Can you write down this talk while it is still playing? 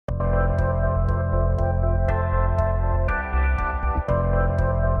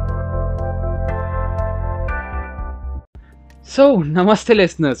Namaste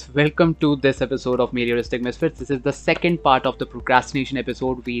listeners, welcome to this episode of Materialistic Misfits. This is the second part of the procrastination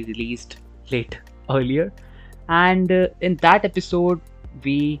episode we released late earlier. And in that episode,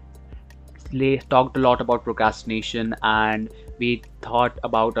 we talked a lot about procrastination and we thought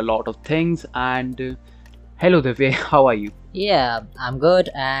about a lot of things. And hello Divya, how are you? Yeah, I'm good,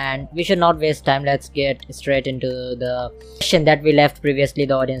 and we should not waste time. Let's get straight into the question that we left previously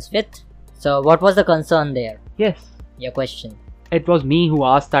the audience with. So, what was the concern there? Yes, Your question. it was me who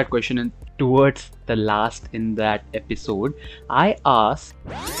asked that question, and towards the last in that episode, I asked,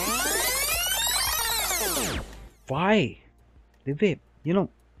 why? Divya,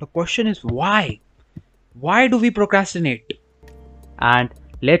 the question is why? Why do we procrastinate? And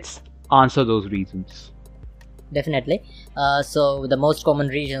let's answer those reasons. Definitely. So, the most common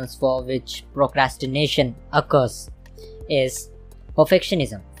reasons for which procrastination occurs is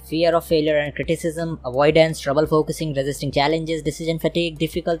perfectionism, fear of failure and criticism, avoidance, trouble focusing, resisting challenges, decision fatigue,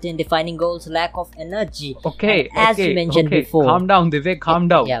 difficulty in defining goals, lack of energy. Okay, And as we mentioned before, calm down, Divya, calm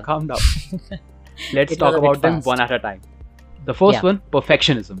down, Yeah. calm down. Let's It talk was a bit about them fast. one at a time. The first Yeah. one,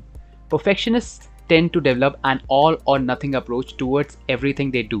 perfectionism. Perfectionists tend to develop an all or nothing approach towards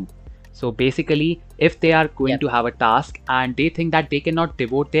everything they do. So basically, if they are going Yep. to have a task and they think that they cannot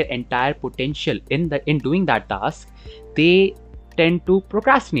devote their entire potential in doing that task, they tend to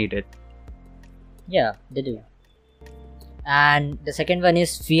procrastinate it. Yeah, they do. And the second one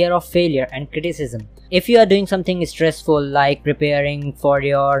is fear of failure and criticism. If you are doing something stressful like preparing for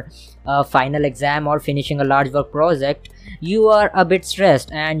your final exam or finishing a large work project, you are a bit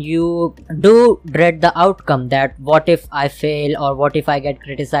stressed and you do dread the outcome, that what if I fail or what if I get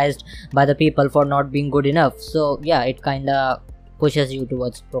criticized by the people for not being good enough. So yeah, it kinda pushes you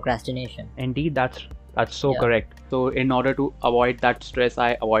towards procrastination. Indeed, that's so Yeah. correct. So in order to avoid that stress,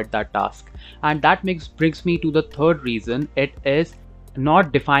 I avoid that task. And that brings me to the third reason. It is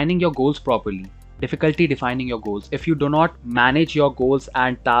not defining your goals properly. Difficulty defining your goals. If you do not manage your goals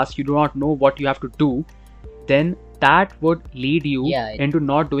and tasks, you do not know what you have to do, then that would lead you into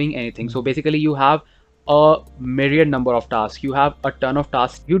not doing anything. So basically you have a myriad number of tasks. You have a ton of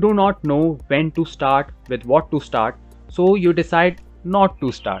tasks. You do not know when to start, with what to start. So you decide not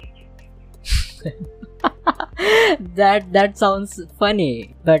to start. That sounds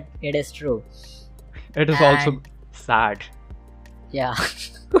funny, but it is true. It is also sad. Yeah.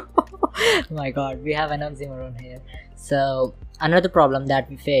 My god, we have an oxymoron here. So, another problem that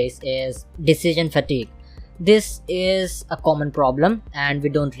we face is decision fatigue. This is a common problem, and we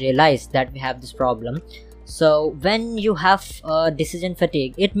don't realize that we have this problem. So, when you have decision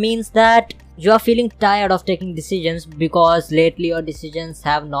fatigue, it means that you are feeling tired of taking decisions because lately your decisions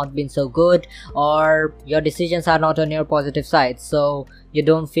have not been so good, or your decisions are not on your positive side. So, you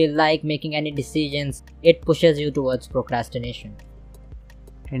don't feel like making any decisions. It pushes you towards procrastination.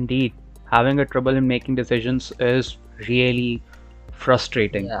 Indeed, having a trouble in making decisions is really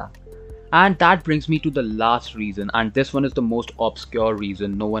frustrating. Yeah. And that brings me to the last reason, and this one is the most obscure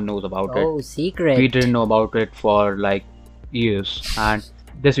reason. No one knows about it. Oh, secret. We didn't know about it for like years, and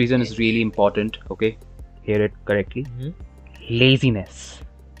this reason is really important. Okay, hear it correctly. Mhm. Laziness.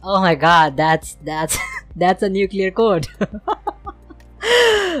 Oh my god, that's that's a nuclear code.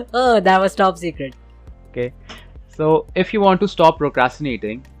 Oh, that was top secret. Okay, so if you want to stop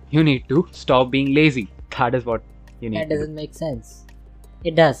procrastinating, you need to stop being lazy. That is what you need That to do. doesn't make sense.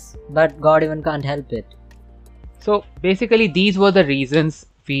 It does, but God even can't help it. So basically, these were the reasons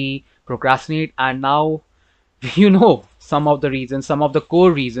we procrastinate, and now you know some of the reasons, some of the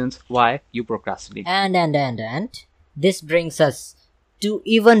core reasons why you procrastinate. And this brings us to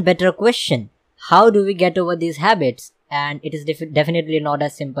even better question. How do we get over these habits? And it is definitely not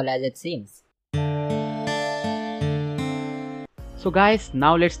as simple as it seems. So guys,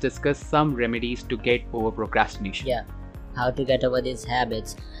 now let's discuss some remedies to get over procrastination. Yeah, how to get over these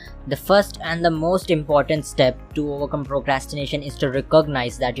habits. The first and the most important step to overcome procrastination is to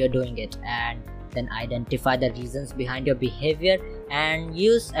recognize that you're doing it, and then identify the reasons behind your behavior and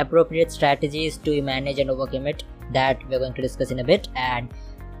use appropriate strategies to manage and overcome it, that we're going to discuss in a bit. And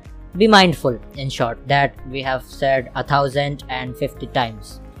be mindful, in short, that we have said 1,050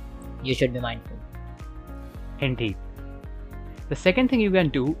 times. You should be mindful. Indeed. The second thing you can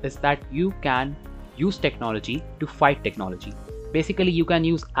do is that you can use technology to fight technology. Basically, you can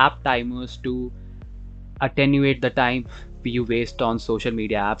use app timers to attenuate the time you waste on social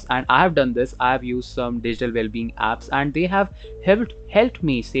media apps, and I have done this. I have used some digital well-being apps, and they have helped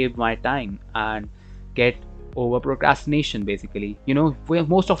me save my time and get over procrastination. Basically,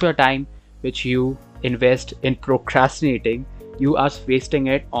 most of your time which you invest in procrastinating, you are wasting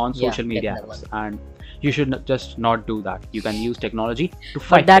it on social media apps, definitely. and you should just not do that. You can use technology to But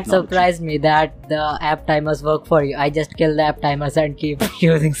fight that technology. surprised me that the app timers work for you. I just kill the app timers and keep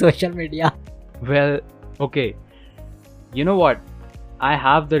using social media. Well, okay. You know what? I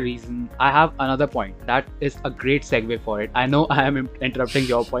have the reason. I have another point. That is a great segue for it. I know I am interrupting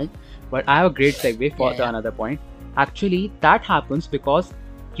your point, but I have a great segue for Yeah. another point. Actually, that happens because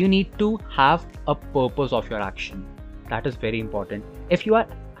you need to have a purpose of your action. That is very important. If you are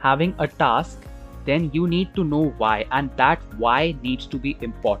having a task, then you need to know why, and that why needs to be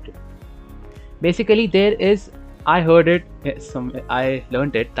important. Basically, there is, I heard it, I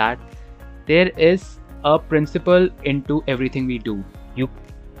learned it that there is a principle into everything we do. You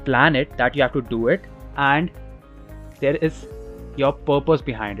plan it that you have to do it, and there is your purpose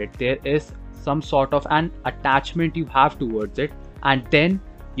behind it. There is some sort of an attachment you have towards it, and then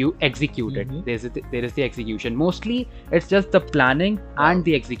you execute it. There is the execution. Mostly it's just the planning and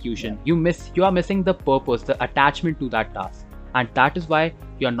the execution. You are missing the purpose, the attachment to that task, and that is why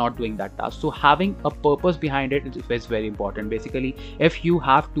you are not doing that task. So having a purpose behind it is very important. Basically, if you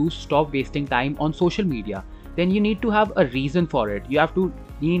have to stop wasting time on social media, then you need to have a reason for it.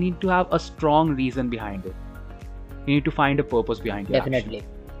 You need to have a strong reason behind it. You need to find a purpose behind your action. Definitely.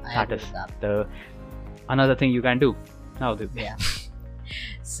 I That agree is with that. the another thing you can do. Now, Yeah.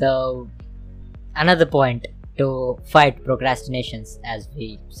 So, another point to fight procrastinations, as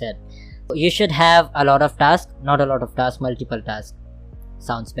we said, you should have a lot of tasks, not a lot of tasks, multiple tasks.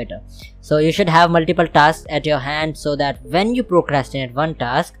 Sounds better. So, you should have multiple tasks at your hand so that when you procrastinate one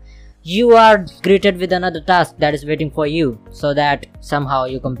task, you are greeted with another task that is waiting for you, so that somehow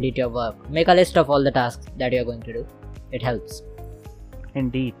you complete your work. Make a list of all the tasks that you're going to do. It helps.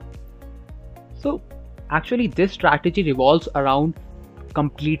 indeed. So, actually, this strategy revolves around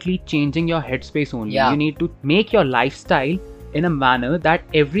completely changing your headspace only. Yeah. You need to make your lifestyle in a manner that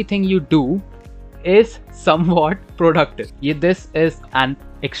everything you do is somewhat productive. This is an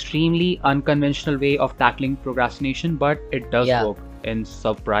extremely unconventional way of tackling procrastination, but it does Yeah. work in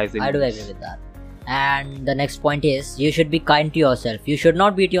surprising I do ways. agree with that. And the next point is you should be kind to yourself. You should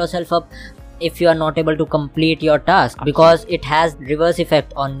not beat yourself up if you are not able to complete your task, because it has reverse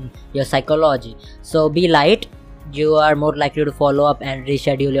effect on your psychology. So be light. You are more likely to follow up and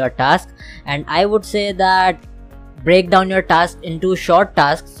reschedule your task. And I would say that break down your task into short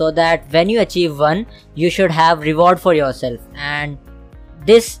tasks so that when you achieve one, you should have reward for yourself. And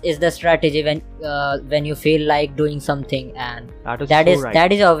this is the strategy when you feel like doing something, and That is that so is right.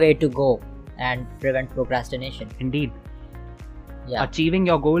 that is a way to go and prevent procrastination. Indeed. Yeah. Achieving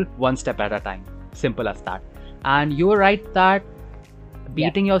your goal one step at a time. Simple as that. And you're right that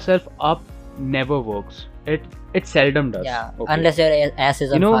beating yourself up never works. It seldom does. Yeah, Okay. unless your ass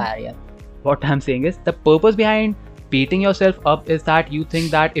is on know- fire. Yeah. What I'm saying is the purpose behind beating yourself up is that you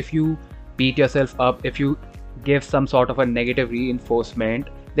think that if you beat yourself up, if you give some sort of a negative reinforcement,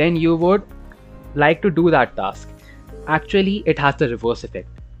 then you would like to do that task. Actually, it has the reverse effect.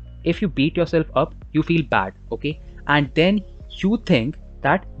 If you beat yourself up, you feel bad, okay? And then you think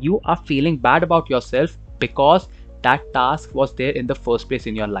that you are feeling bad about yourself because that task was there in the first place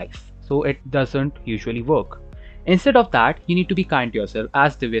in your life. So it doesn't usually work. Instead of that, you need to be kind to yourself,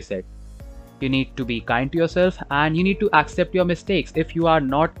 as Divya said. You need to be kind to yourself and you need to accept your mistakes. If you are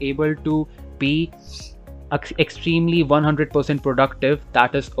not able to be extremely 100% productive,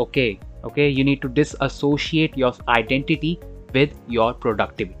 that is okay. Okay, you need to disassociate your identity with your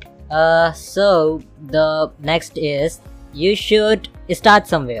productivity. So the next is you should start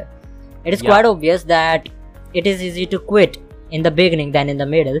somewhere. It is Yeah. quite obvious that it is easy to quit in the beginning than in the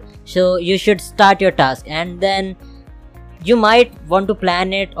middle. So you should start your task, and then you might want to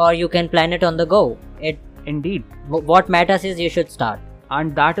plan it, or you can plan it on the go. Indeed. What matters is you should start.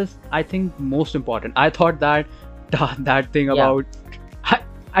 And that is, I think, most important. I thought that thing Yeah. about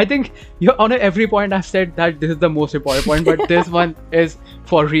I think you're on every point I've said that this is the most important point, but this one is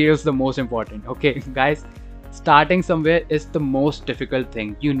for reals the most important. Okay, guys, starting somewhere is the most difficult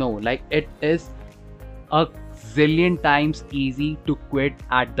thing. Like it is a zillion times easy to quit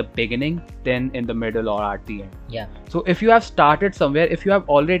at the beginning than in the middle or at the end. Yeah. So if you have started somewhere, if you have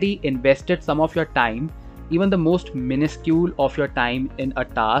already invested some of your time, even the most minuscule of your time in a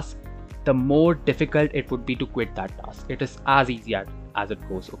task, the more difficult it would be to quit that task. It is as easy as it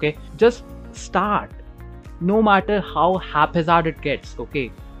goes. Okay, just start, no matter how haphazard it gets.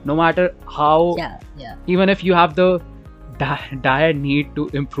 Okay, no matter how, Yeah. even if you have the dire need to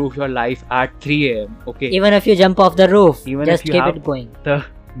improve your life at 3 a.m. Okay, Even if you jump off the roof, Even just if you keep have- it going. the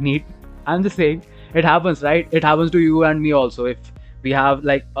need, I'm just saying, it happens, right? It happens to you and me also. If we have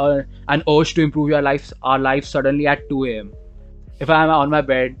like an urge to improve our lives suddenly at 2 a.m., If I'm on my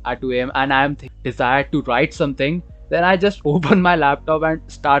bed at 2 a.m. and I'm desired to write something, then I just open my laptop and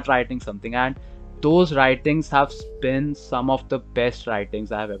start writing something. And those writings have been some of the best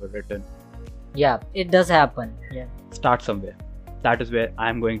writings I have ever written. Yeah, it does happen. Yeah. Start somewhere. That is where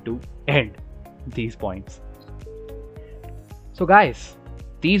I'm going to end these points. So guys,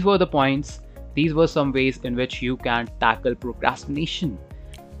 these were the points. These were some ways in which you can tackle procrastination.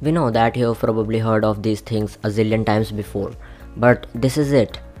 We know that you've probably heard of these things a zillion times before, but this is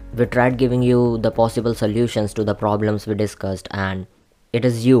it. We tried giving you the possible solutions to the problems we discussed, and it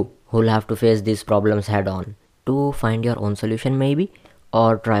is you who'll have to face these problems head on to find your own solution, maybe,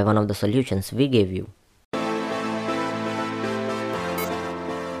 or try one of the solutions we gave you.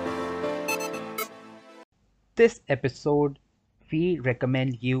 This episode, we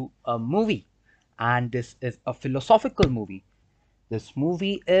recommend you a movie, and this is a philosophical movie. This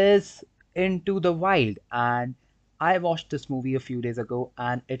movie is Into the Wild, and I watched this movie a few days ago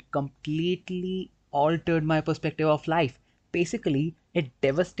and it completely altered my perspective of life. Basically, it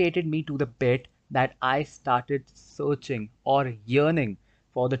devastated me to the bit that I started searching or yearning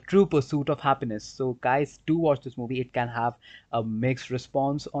for the true pursuit of happiness. So, guys, do watch this movie. It can have a mixed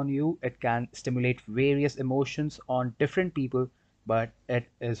response on you, it can stimulate various emotions on different people, but it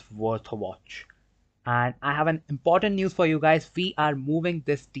is worth a watch. And I have an important news for you guys. We are moving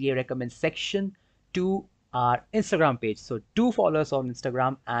this TA recommend section to our Instagram page. So do follow us on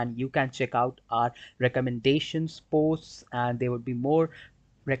Instagram and you can check out our recommendations posts, and there would be more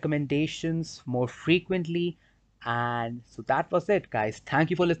recommendations more frequently. And so that was it, guys. Thank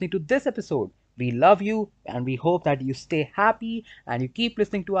you for listening to this episode. We love you and we hope that you stay happy and you keep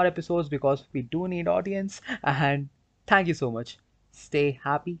listening to our episodes because we do need audience. And thank you so much. Stay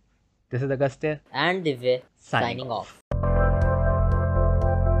happy. This is Agastya And Divya signing signing off. off.